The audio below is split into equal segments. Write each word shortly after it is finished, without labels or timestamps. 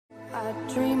I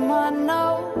dream I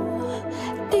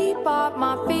know deep up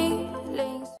my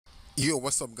feelings. Yo,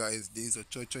 what's up guys, this is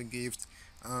OchoochogiftYT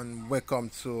and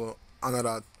welcome to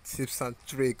another tips and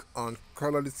trick on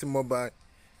COD Mobile.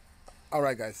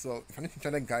 Alright guys, so if you're new to the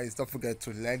channel guys, don't forget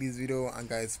to like this video, and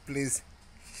guys please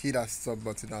hit that sub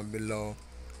button down below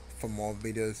for more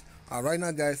videos. Right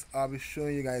now guys, I'll be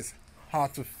showing you guys how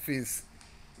to fix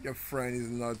your friend is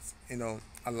not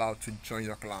allowed to join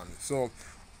your clan. So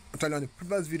I'm telling you, on the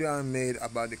previous video I made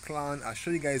about the clan, I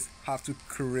showed you guys how to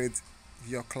create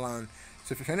your clan.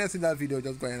 So if you haven't seen that video,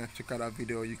 just go ahead and check out that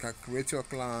video. You can create your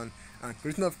clan, and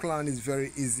creating of clan is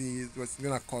very easy. It's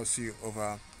gonna cost you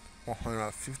over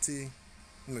 150,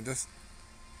 just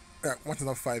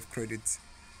 105 credits.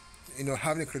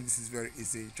 Having credits is very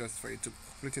easy. Just for you to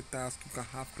complete a task, you can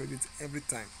have credits every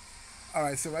time.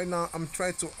 Alright, so right now I'm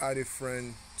trying to add a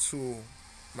friend to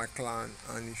my clan,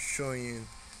 and it's showing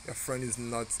your friend is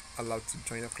not allowed to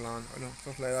join your clan,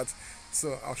 stuff like that.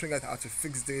 So I'll show you guys how to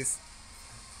fix this.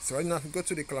 So right now, if you go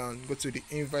to the clan, go to the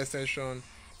invite section,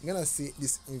 you're gonna see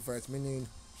this invite, meaning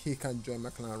he can join my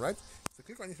clan, right? So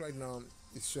click on it right now.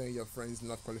 It's showing your friend is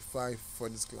not qualified for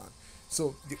this clan.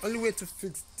 So the only way to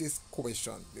fix this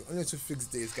question, the only way to fix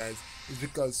this guys, is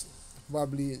because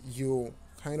probably you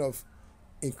kind of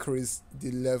increase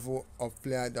the level of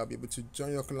player that will be able to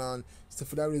join your clan. So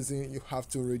for that reason, you have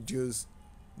to reduce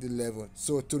the level.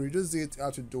 So to reduce it, how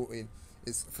to do it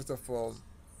is, first of all,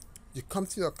 you come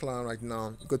to your clan right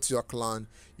now, go to your clan,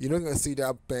 you're not gonna see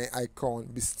that pen icon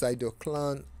beside your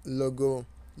clan logo,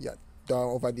 down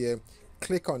over there.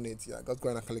 Click on it, just go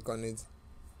and click on it.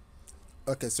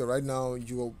 Okay, so right now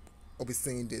you will be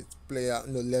seeing this player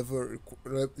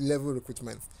level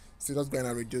recruitment. So just go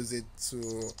and reduce it to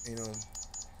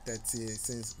 30,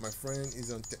 since my friend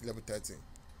is on level 30.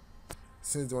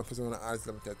 Since the one person wanna add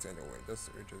level 30 anyway, just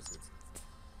reduce it.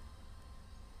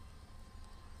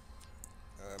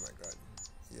 Oh my god,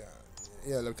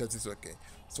 level 30 is okay.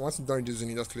 So once you're done reducing,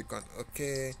 you just click on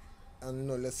okay, and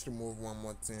let's remove one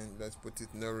more thing. Let's put it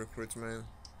no recruitment.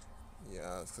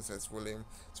 Successfully.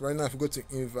 So right now, if you go to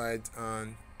invite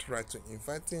and try to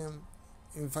invite him,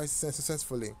 invite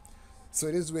successfully.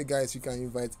 So this way guys, you can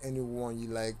invite anyone you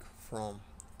like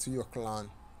to your clan,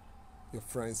 your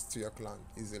friends to your clan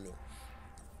easily.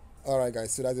 Alright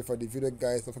guys, so that's it for the video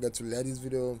guys. Don't forget to like this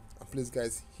video, and please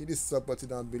guys hit the sub button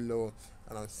down below,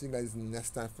 and I'll see you guys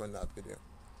next time for another video.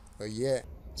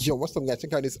 Yo, what's up guys,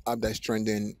 check out this app that's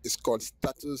trending. It's called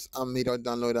Status and Media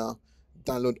Downloader.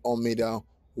 Download all media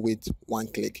with one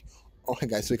click. Okay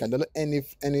guys, so you can download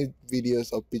any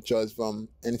videos or pictures from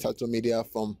any social media,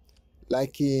 from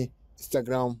Likey,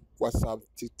 Instagram, WhatsApp,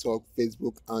 TikTok,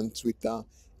 Facebook and Twitter,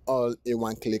 all in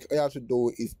one click. All you have to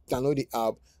do is download the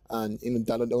app and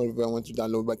download whatever you want to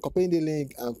download by copying the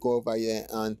link and go over here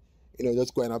and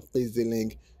just go and paste the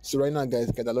link. So right now guys,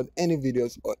 you can download any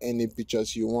videos or any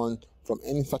pictures you want from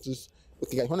any status.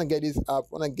 Okay guys, wanna get this app,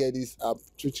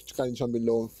 click down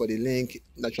below for the link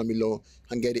down below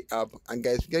and get the app. And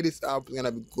guys, get this app, it's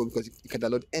gonna be good because you can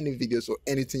download any videos or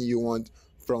anything you want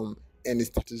from any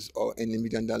status or any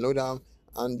media downloader.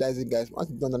 And that's it guys. Once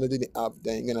you download the app,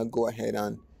 then you're gonna go ahead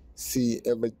and see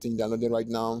everything downloaded right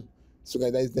now. So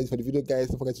guys, that's it for the video guys.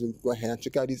 Don't forget to go ahead and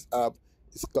check out this app.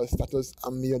 It's called Status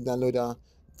and Media Downloader.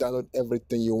 Download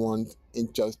everything you want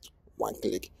in just one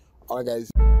click. Alright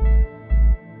guys.